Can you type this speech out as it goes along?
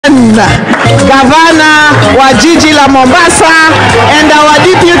Governor wa jiji la Mombasa and our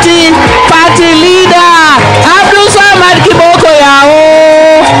deputy party leader Abdulswamad kiboko yao.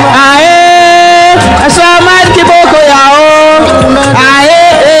 Ae, Abdulswamad kiboko yao. Ae.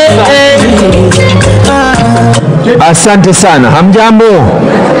 Asante sana. Hamjambo?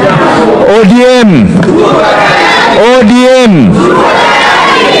 ODM.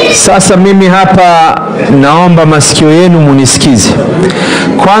 Sasa mimi hapa naomba masikio yenu munisikize.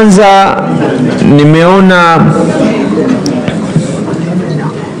 Kwanza nimeona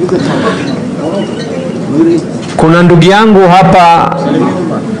kuna ndugu yangu hapa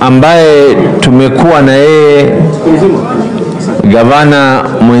ambaye tumekuwa na yeye, gavana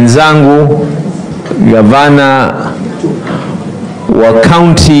mwenzangu, gavana wa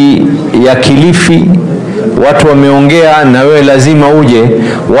kaunti ya Kilifi. Watu wameongea na wewe lazima uje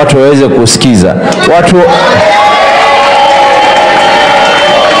watu waweze kusikiza.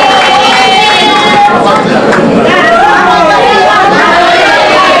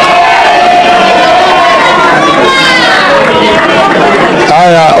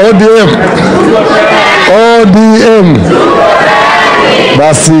 Haya, ODM.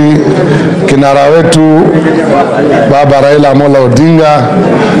 Basi kinara wetu Baba Raila Odinga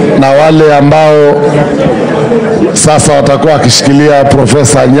na wale ambao sasa watakuwa akishikilia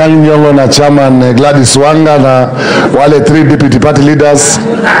Profesa Nyang'o na Chairman Gladys Wanga na wale 3 deputy party leaders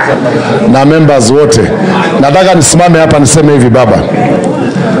na members wote. Nataka nisimame hapa niseme hivi baba.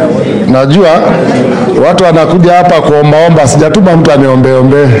 Najua watu wanakuja hapa kuombaomba, sijatuma mtu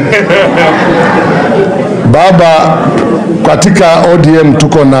aniombeombe. Baba, katika ODM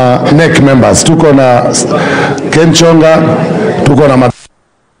tuko na NEC members, tuko na Kenchonga, tuko na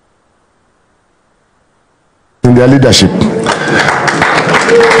in their leadership.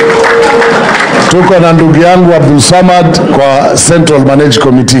 Tuko na ndugu yangu Abdulswamad kwa Central Managed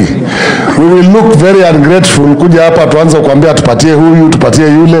Committee. We will look very ungrateful kuja hapa tuanze kuambia tupatie huyu, tupatie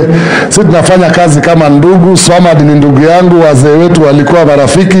yule. Sisi tunafanya kazi kama ndugu. Swamad ni ndugu yangu, wazee wetu walikuwa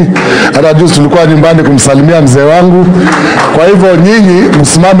marafiki. Hata juzi tulikuwa nyumbani kumsalimia mzee wangu. Kwa hivyo nyinyi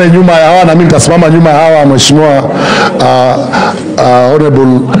msimame nyuma ya hawa na mimi nitasimama nyuma ya hawa, mheshimiwa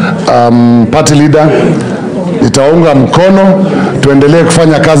honorable party leader. Nitaunga mkono, tuendelee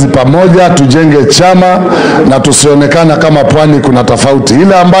kufanya kazi pamoja, tujenge chama na tusionekana kama pwani kuna tofauti.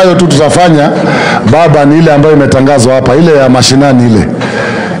 Ile ambayo tu tutafanya baba ni ile ambayo imetangazwa hapa, ile ya mashinani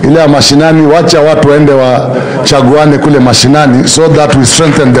ile ya mashinani. Wacha watu waende wachaguane kule mashinani so that we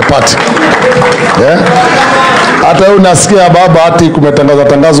strengthen the party. Yeah? Hata wewe unasikia baba, hati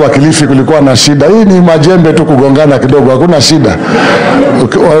kumetangazwa Kilifi kulikuwa na shida. Hii ni majembe tu kugongana kidogo, hakuna shida.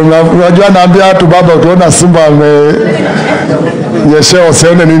 Unajua naambia watu baba, ukiona simba yesheo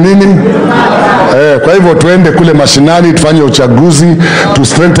usione ni nini. Kwa hivyo tuende kule mashinani, tufanye uchaguzi, to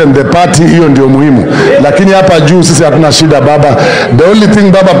strengthen the party, hiyo ndio muhimu. Lakini hapa juu sisi hatuna shida baba. The only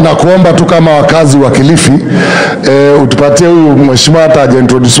thing baba, tunakuomba tu kama wakazi wa Kilifi, utupatie huyu mheshimiwa hata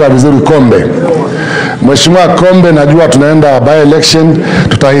hajaintroduce vizuri Kombe. Mheshimiwa Kombe, najua tunaenda by election,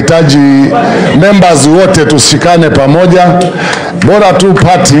 tutahitaji members wote tushikane pamoja. Bora tu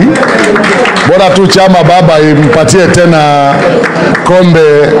party, bora tu chama baba impatie tena Kombe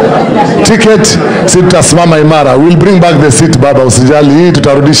ticket, sisi tutasimama imara. We'll bring back the seat baba, usijali, hii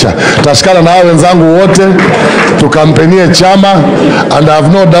tutarudisha. Tutashikana na wenzangu wote tukampenie chama, and I have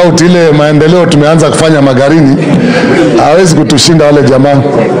no doubt ile maendeleo tumeanza kufanya Magarini hawezi kutushinda wale jamaa.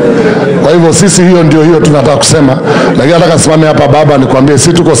 Kwa hivyo sisi hiyo tunataka kusema. Lakini nataka simame hapa baba nikwambie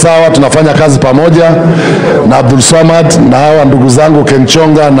sisi tuko sawa, tunafanya kazi pamoja na Abdulswamad na hawa ndugu zangu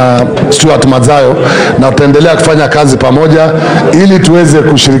Kenchonga na Stuart Mazayo, na tutaendelea kufanya kazi pamoja ili tuweze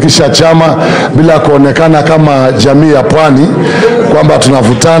kushirikisha chama bila kuonekana kama jamii ya pwani kwamba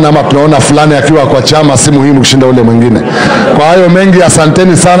tunavutana ama tunaona fulani akiwa kwa chama si muhimu kushinda ule mwingine. Kwa hayo mengi,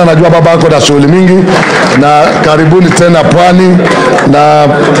 asanteni sana. Najua baba yako na shughuli mingi, na karibuni tena pwani, na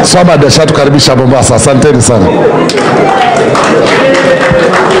Swamad ashatukaribisha Mombasa. Asanteni sana.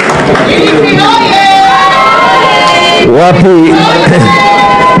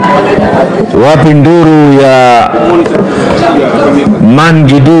 Wapi nduru ya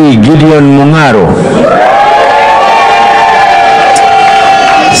Mangidi Gideon Mungaro?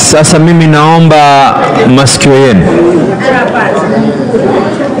 Sasa mimi naomba masikio yenu.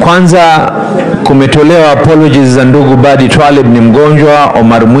 Kwanza kumetolewa apologies za ndugu Badi Twalib ni mgonjwa,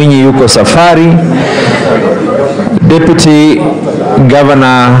 Omar Mwinyi yuko safari. Deputy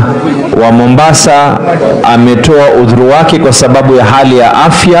Gavana wa Mombasa ametoa udhuru wake kwa sababu ya hali ya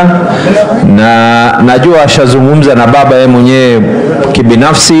afya, na najua ashazungumza na baba yeye mwenyewe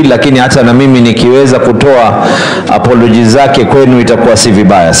kibinafsi, lakini hata na mimi nikiweza kutoa apologies zake kwenu itakuwa si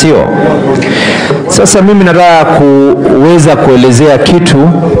vibaya, sio? Sasa mimi nataka kuweza kuelezea kitu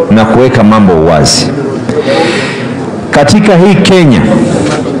na kuweka mambo wazi. Katika hii Kenya,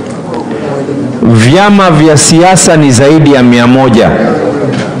 vyama vya siasa ni zaidi ya 100.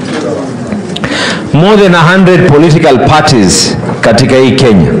 More than 100 political parties katika hii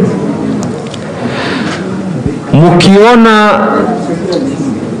Kenya. Mukiona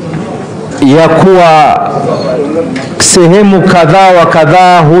ya kuwa sehemu kadhaa wa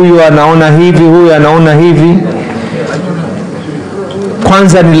kadhaa, huyu anaona hivi, huyu anaona hivi,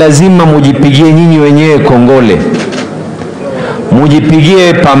 kwanza ni lazima mujipigie nyinyi wenyewe kongole,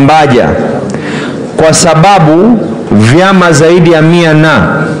 mujipigie pambaja, kwa sababu vyama zaidi ya 100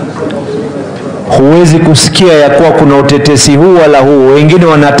 na huwezi kusikia ya kuwa kuna utetesi huu wala huu. Wengine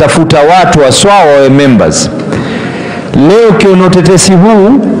wanatafuta watu waswa wawe members. Leo kiona utetesi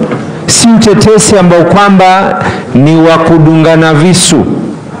huu si utetesi ambao kwamba ni wa kudungana visu.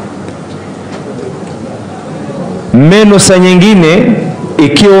 Meno saa nyingine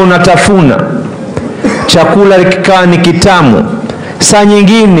ikiwa unatafuna chakula kikawa ni kitamu, saa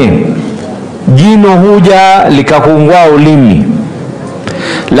nyingine jino huja likakungua ulimi.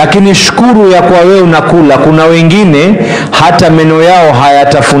 Lakini shukuru ya kwa wewe unakula. Kuna wengine hata meno yao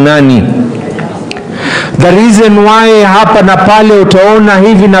hayatafunani. The reason why hapa na pale utaona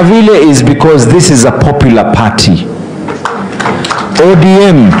hivi na vile is because this is a popular party.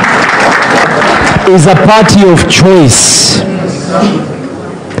 ODM is a party of choice.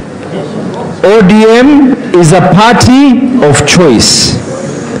 ODM is a party of choice.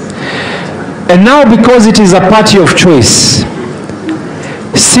 And now because it is a party of choice,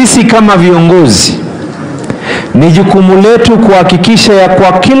 sisi kama viongozi ni jukumu letu kuhakikisha ya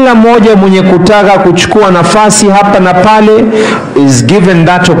kwa kila mmoja mwenye kutaka kuchukua nafasi hapa na pale is given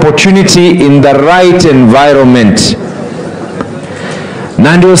that opportunity in the right environment.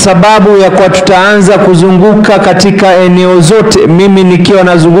 Na ndio sababu ya kwa tutaanza kuzunguka katika eneo zote. Mimi nikiwa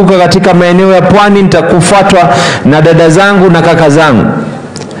nazunguka katika maeneo ya pwani, nitakufuatwa na dada zangu na kaka zangu.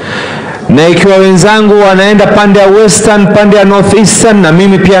 Na ikiwa wenzangu wanaenda pande ya western, pande ya northeastern, na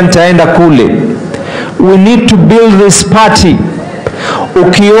mimi pia nitaenda kule. We need to build this party.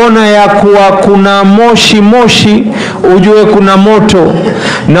 Ukiona ya kuwa kuna moshi, ujue kuna moto.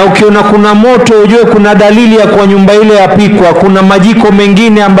 Na ukiona kuna moto, ujue kuna dalili ya kwa nyumba ile yapikwa. Kuna majiko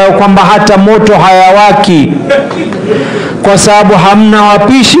mengine ambayo kwamba hata moto hayawaki, kwa sababu hamna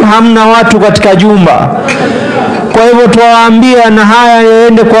wapishi, hamna watu katika jumba. Kwa hivyo tuwaambia, na haya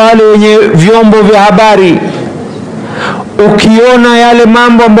yaende kwa wale wenye vyombo vya habari. Ukiona yale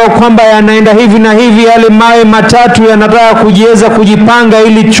mambo ambayo kwamba yanaenda hivi na hivi, yale mawe matatu yanataka kujiweza kujipanga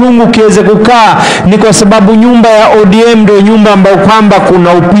ili chungu kiweze kukaa, ni kwa sababu nyumba ya ODM ndio nyumba ambayo kwamba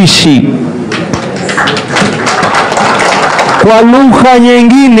kuna upishi. Kwa lugha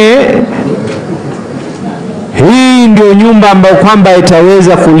nyingine, hii ndio nyumba ambayo kwamba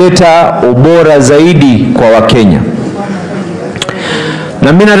itaweza kuleta ubora zaidi kwa Wakenya.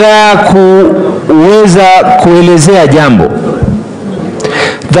 Na mimi nataka kuweza kuelezea jambo.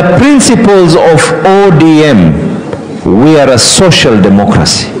 The principles of ODM, we are a social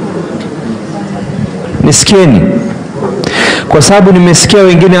democracy. Nisikieni, kwa sababu nimesikia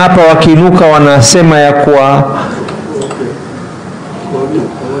wengine hapa wakiinuka wanasema ya kuwa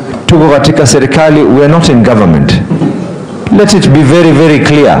tuko katika serikali. We are not in government. Let it be very, very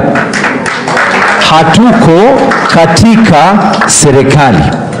clear. Hatuko katika serikali.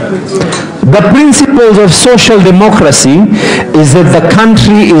 The principles of social democracy is that the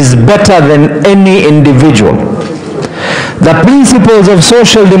country is better than any individual. The principles of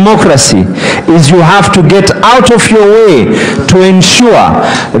social democracy is you have to get out of your way to ensure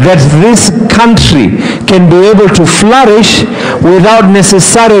that this country can be able to flourish without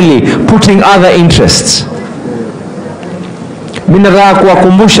necessarily putting other interests. Mimi nataka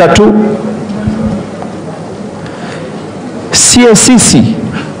kuwakumbusha tu, sisi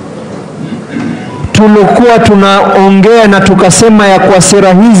tulikuwa tunaongea na tukasema ya kwa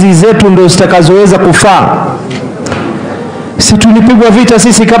sera hizi zetu ndio zitakazoweza kufaa. Si tulipigwa vita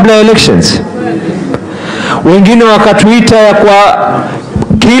sisi kabla ya elections? Wengine wakatuita ya kwa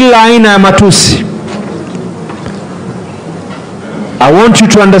kila aina ya matusi. I want you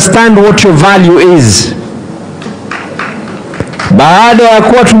to understand what your value is. Baada ya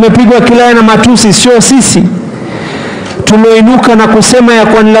kuwa tumepigwa kila aina matusi, sio sisi tulioinuka na kusema ya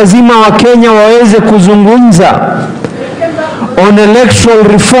kwa lazima Wakenya waweze kuzungumza, on electoral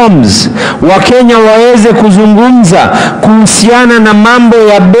reforms, Wakenya waweze kuzungumza kuhusiana na mambo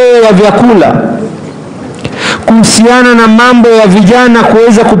ya bei ya vyakula, kuhusiana na mambo ya vijana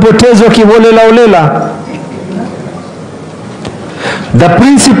kuweza kupotezwa kiholela holela. The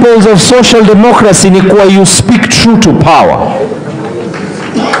principles of social democracy ni kuwa you speak true to power.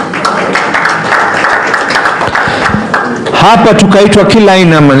 Hapa tukaitwa kila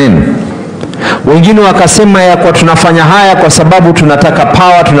aina maneno. Wengine wakasema ya kwa tunafanya haya kwa sababu tunataka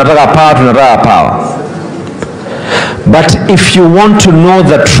power, tunataka power, tunataka power. But if you want to know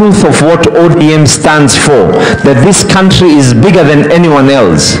the truth of what ODM stands for, that this country is bigger than anyone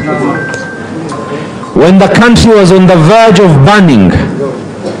else. When the country was on the verge of burning,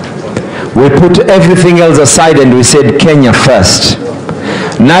 we put everything else aside and we said Kenya first.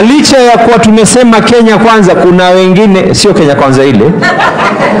 Na licha ya kuwa tumesema Kenya kwanza, kuna wengine, sio Kenya kwanza ile,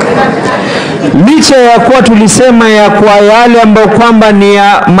 licha ya kuwa tulisema ya kwa yale ambayo kwamba ni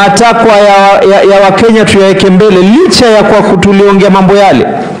ya matakwa ya Wakenya tuyaweke mbele, licha ya kwa tuliongea mambo yale,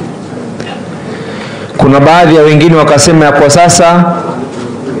 kuna baadhi ya wengine wakasema ya kwa sasa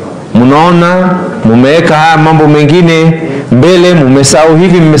mnaona mumeweka haya mambo mengine mbele, mmesahau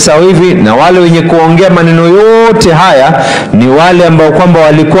hivi, na wale wenye kuongea maneno yote haya ni wale ambao kwamba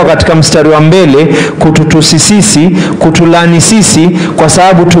walikuwa katika mstari wa mbele kututusi sisi, kutulani sisi kwa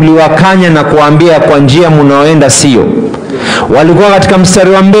sababu tuliwakanya na kuambia kwa njia mnaoenda sio. Walikuwa katika mstari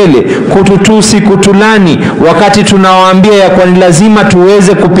wa mbele kututusi, kutulani, wakati tunawaambia ya kwa ni lazima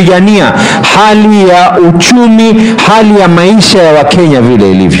tuweze kupigania hali ya uchumi, hali ya maisha ya Wakenya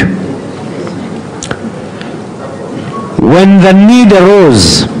vile ilivyo. When the need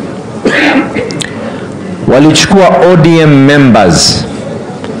arose, walichukua ODM members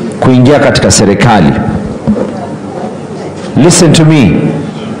kuingia katika serikali. Listen to me.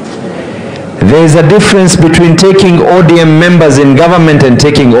 There is a difference between taking ODM members in government and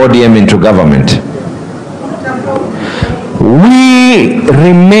taking ODM into government. We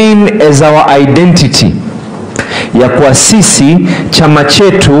remain as our identity. Ya kwa sisi chama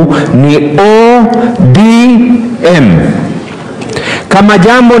chetu ni ODM. Kama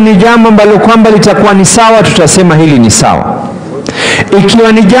jambo ni jambo ambalo kwamba litakuwa ni sawa, tutasema hili ni sawa.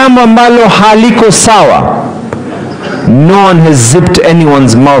 Ikiwa ni jambo ambalo haliko sawa, no one has zipped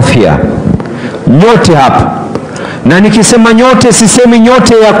anyone's mouth here. Nyote hapa, na nikisema nyote sisemi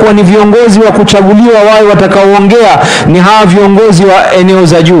nyote ya kuwa ni viongozi wa kuchaguliwa wao watakaoongea ni hawa viongozi wa eneo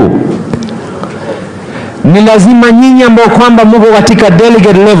za juu. Ni lazima nyinyi ambao kwamba mko katika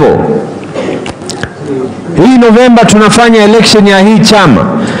delegate level. Hii November tunafanya election ya hii chama.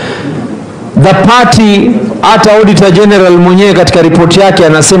 The party, hata Auditor General mwenyewe katika ripoti yake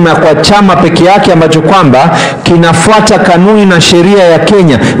anasema kwa chama peke yake ambacho kwamba kinafuata kanuni na sheria ya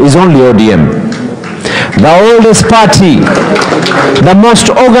Kenya is only ODM. The oldest party, the most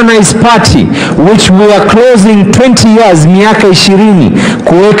organized party, which we are closing 20 years, miaka 20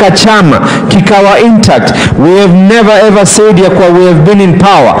 kuweka chama kikawa intact. We have never ever said ya kwa we have been in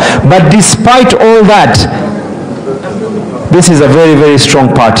power, but despite all that, this is a very, very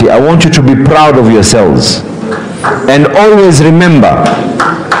strong party. I want you to be proud of yourselves. And always remember,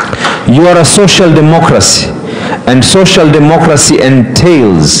 you are a social democracy. And social democracy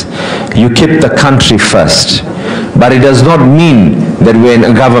entails you keep the country first. But it does not mean that we are in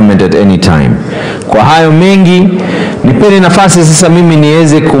a government at any time. Kwa hayo mengi, nipeni nafasi sasa mimi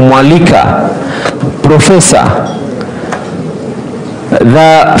niweze kumwalika Professor,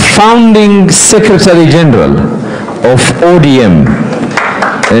 the founding Secretary General of ODM,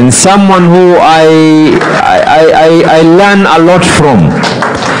 and someone who I learn a lot from.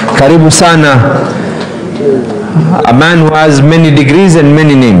 Karibu sana. A man who has many degrees and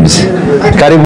many names. Karibu.